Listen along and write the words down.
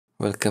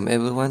Welcome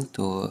everyone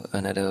to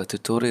another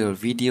tutorial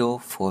video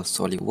for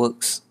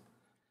Solidworks.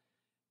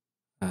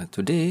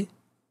 Today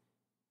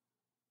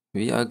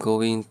we are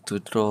going to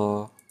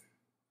draw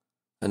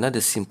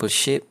another simple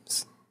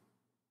shapes.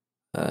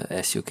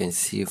 As you can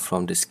see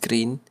from the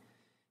screen,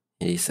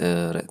 it is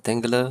a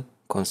rectangular,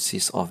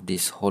 consists of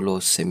these hollow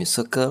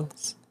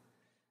semicircles,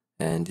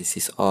 and this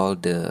is all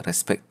the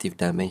respective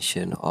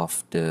dimension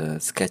of the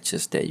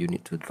sketches that you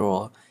need to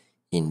draw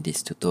in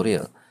this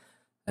tutorial.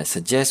 I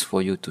suggest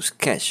for you to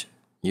sketch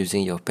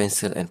using your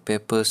pencil and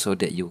paper so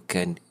that you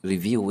can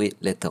review it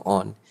later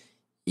on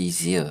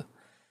easier.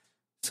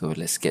 So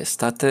let's get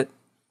started.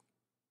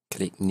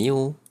 Click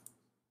new,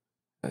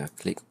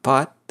 click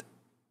part,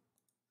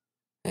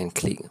 and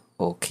click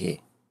OK.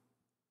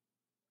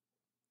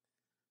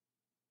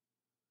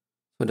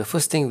 So the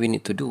first thing we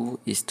need to do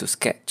is to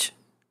sketch.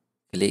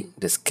 Click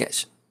the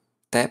sketch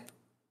tab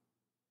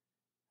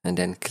and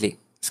then click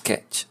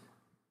sketch.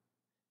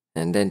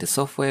 And then the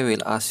software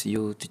will ask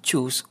you to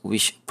choose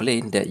which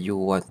plane that you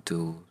want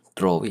to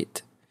draw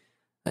it.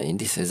 In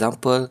this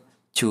example,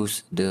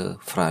 choose the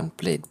front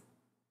plane.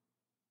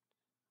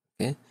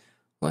 Okay.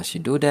 Once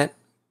you do that,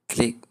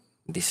 click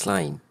this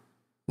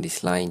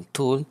line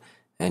tool,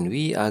 and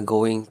we are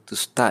going to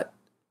start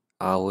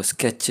our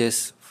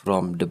sketches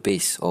from the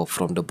base or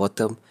from the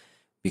bottom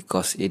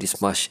because it is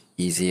much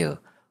easier.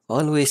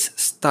 Always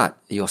start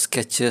your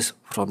sketches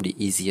from the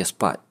easiest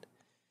part.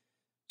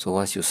 So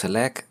once you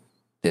select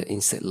the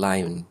insert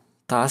line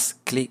task,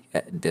 click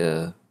at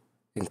the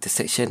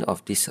intersection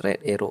of this red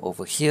arrow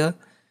over here,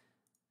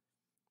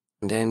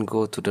 and then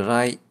go to the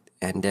right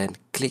and then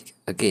click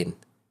again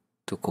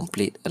to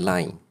complete a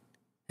line,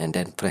 and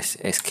then press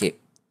escape,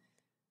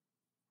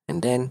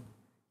 and then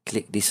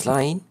click this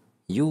line.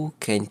 You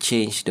can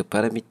change the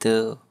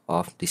parameter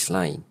of this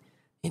line.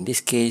 In this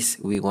case,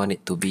 we want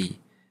it to be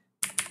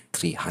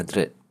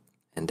 300,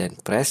 and then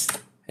press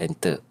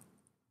enter.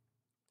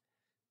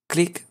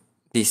 Click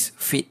this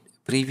fit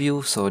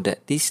preview so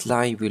that this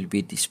line will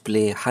be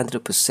displayed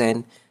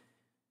 100%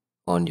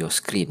 on your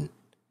screen.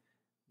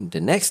 The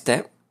next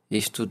step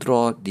is to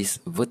draw this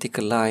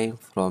vertical line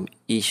from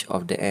each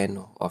of the end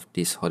of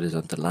these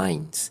horizontal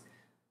lines.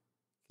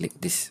 Click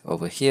this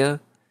over here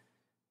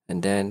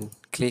and then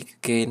click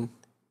again,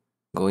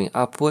 going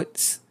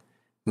upwards.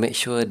 Make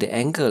sure the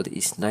angle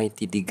is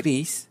 90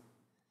 degrees.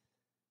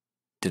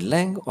 The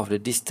length of the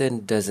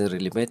distance doesn't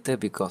really matter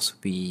because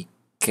we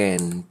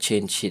can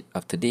change it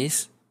after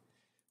this.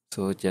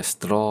 So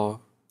just draw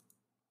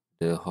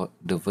the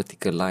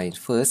vertical line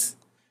first.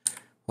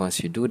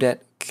 Once you do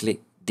that, click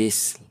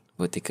this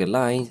vertical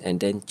line and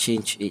then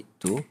change it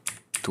to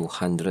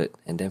 200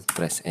 and then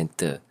press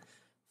enter.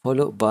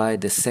 Followed by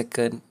the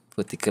second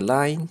vertical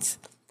lines,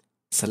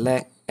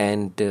 select,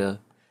 and the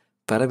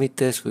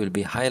parameters will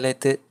be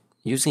highlighted.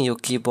 Using your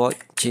keyboard,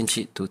 change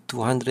it to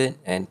 200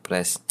 and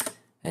press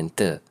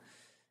enter.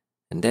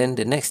 And then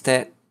the next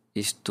step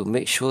is to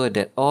make sure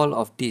that all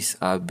of these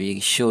are being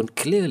shown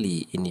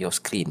clearly in your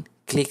screen.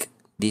 Click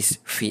this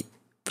fit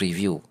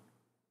preview.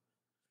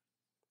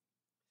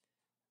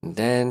 And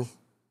then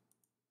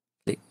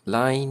click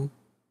line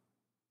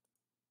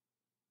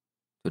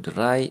to the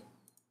right,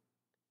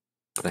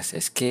 press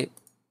escape,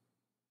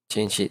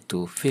 change it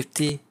to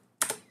 50,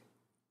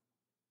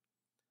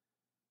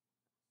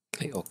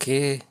 click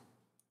OK,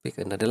 pick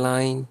another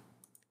line,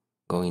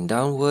 going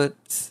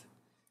downwards,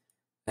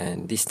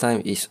 and this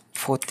time is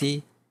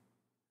 40,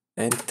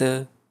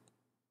 enter,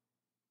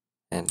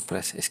 and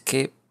press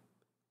escape.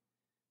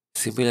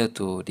 Similar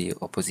to the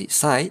opposite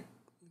side,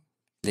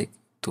 click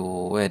to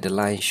where the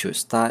line should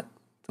start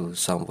to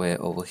somewhere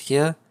over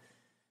here,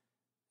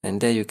 and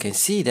then you can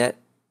see that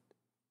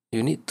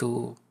you need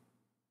to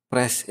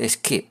press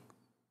escape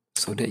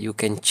so that you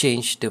can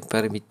change the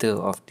parameter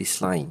of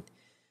this line.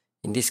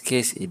 In this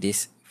case, it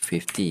is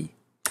 50.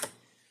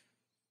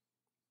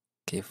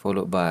 Okay,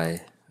 followed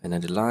by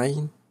another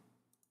line.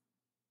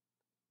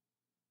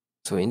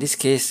 So in this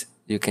case,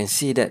 you can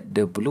see that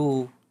the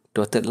blue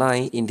dotted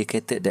line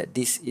indicated that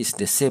this is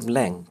the same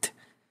length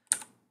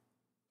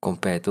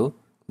compared to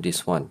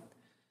this one.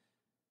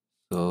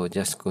 So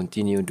just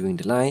continue doing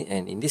the line,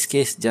 and in this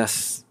case,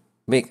 just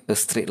make a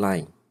straight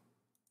line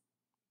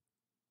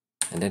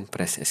and then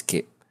press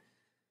escape.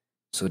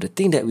 So the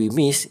thing that we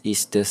miss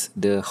is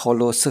the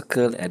hollow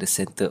circle at the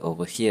center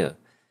over here.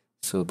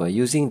 So by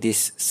using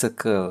this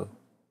circle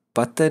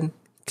button,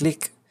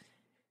 click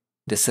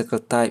the circle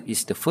type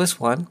is the first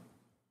one,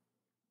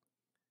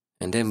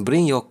 and then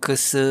bring your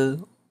cursor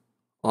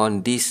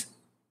on this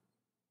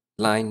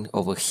line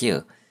over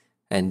here,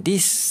 and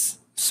this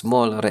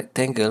small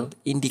rectangle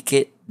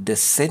indicate the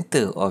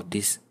center of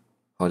this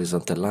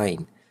horizontal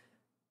line.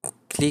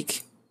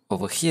 Click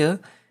over here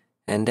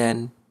and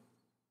then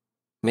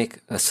make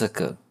a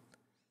circle.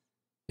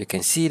 You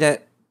can see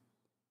that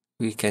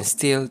we can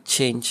still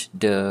change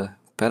the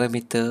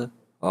parameter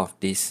of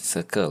this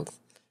circle,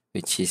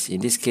 which is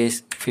in this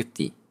case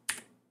 50.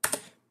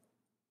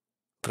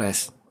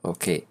 Press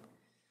OK.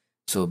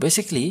 So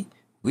basically,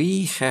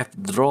 we have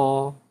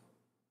drawn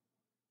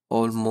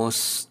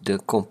almost the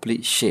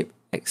complete shape,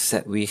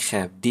 except we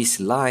have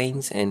these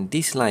lines and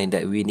this line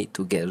that we need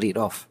to get rid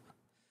of.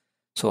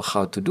 So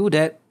how to do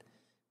that?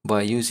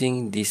 By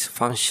using this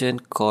function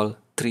called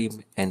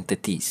trim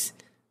entities.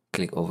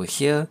 Click over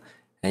here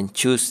and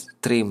choose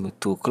trim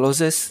to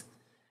closest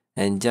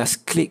and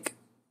just click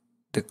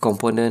the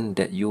component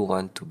that you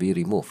want to be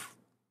removed.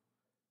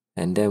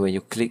 And then when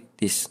you click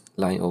this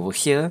line over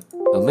here,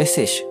 a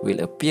message will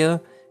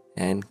appear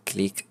and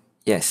click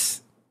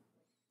yes.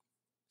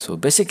 So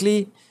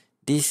basically,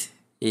 this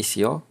is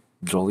your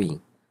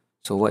drawing.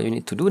 So what you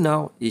need to do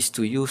now is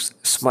to use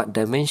smart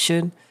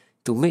dimension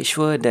to make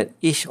sure that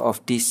each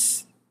of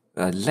these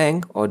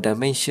length or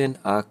dimension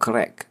are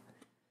correct.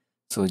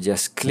 So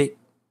just click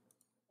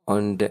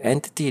on the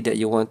entity that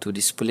you want to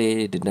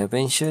display the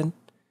dimension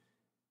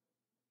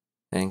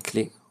and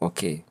click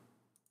OK.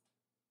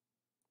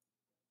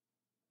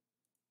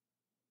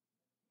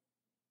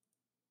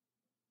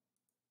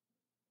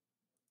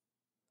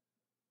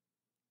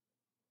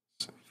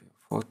 So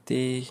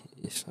 40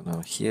 is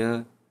around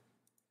here.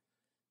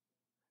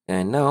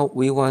 And now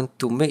we want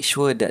to make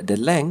sure that the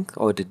length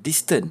or the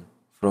distance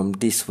from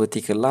this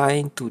vertical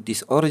line to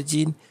this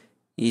origin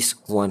is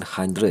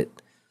 100.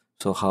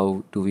 So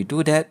how do we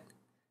do that?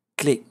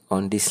 Click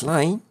on this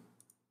line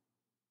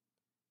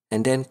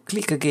and then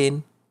click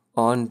again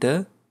on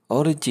the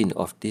origin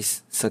of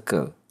this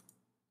circle.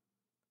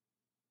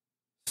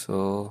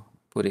 So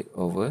put it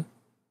over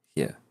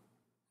here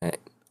and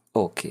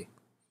OK.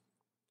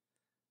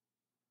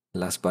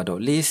 Last but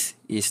not least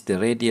is the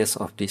radius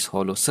of this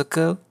hollow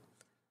circle.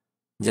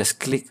 Just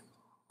click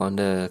on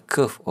the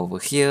curve over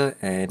here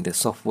and the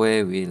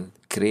software will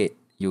create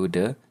you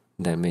the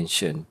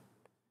dimension.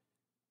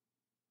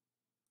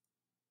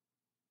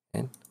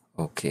 And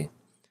OK.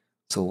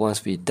 So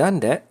once we've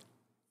done that,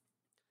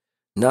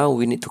 now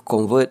we need to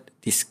convert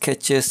these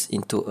sketches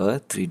into a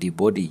 3D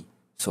body.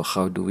 So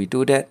how do we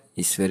do that?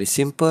 It's very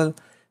simple.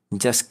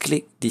 Just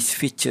click this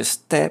features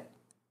tab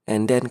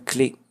and then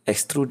click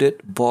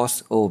extruded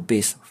boss or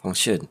base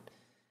function.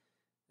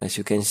 As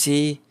you can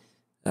see,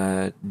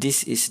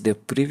 this is the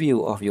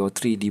preview of your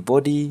 3D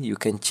body. You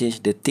can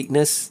change the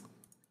thickness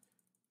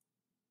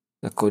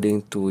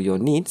according to your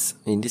needs.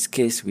 In this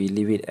case, we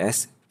leave it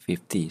as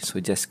 50. So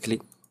just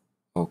click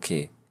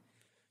OK.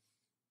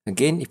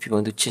 Again, if you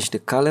want to change the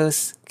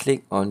colors,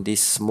 click on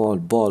this small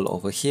ball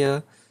over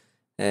here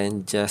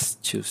and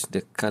just choose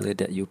the color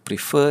that you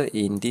prefer.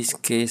 In this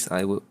case,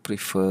 I would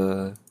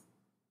prefer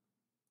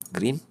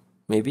green,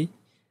 maybe.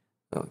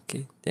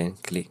 Okay, then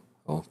click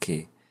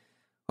OK.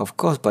 Of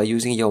course, by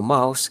using your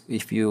mouse,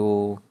 if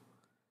you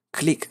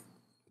click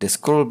the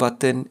scroll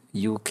button,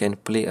 you can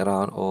play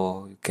around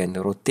or you can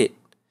rotate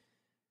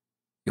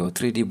your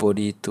 3D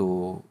body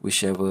to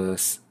whichever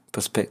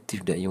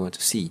perspective that you want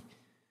to see.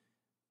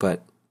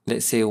 But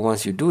let's say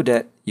once you do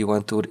that, you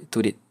want to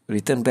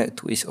return back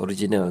to its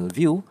original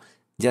view,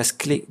 just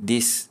click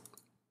this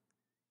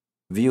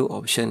view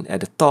option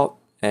at the top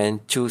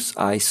and choose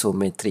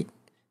isometric.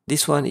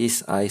 This one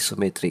is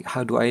isometric.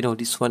 How do I know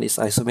this one is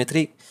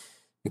isometric?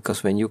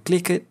 Because when you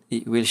click it,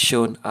 it will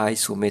show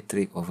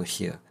isometric over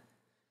here.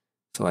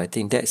 So I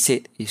think that's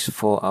it is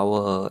for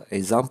our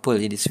example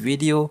in this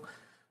video.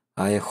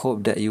 I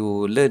hope that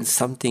you learned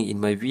something in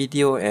my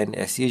video, and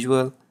as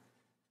usual,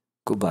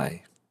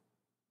 goodbye.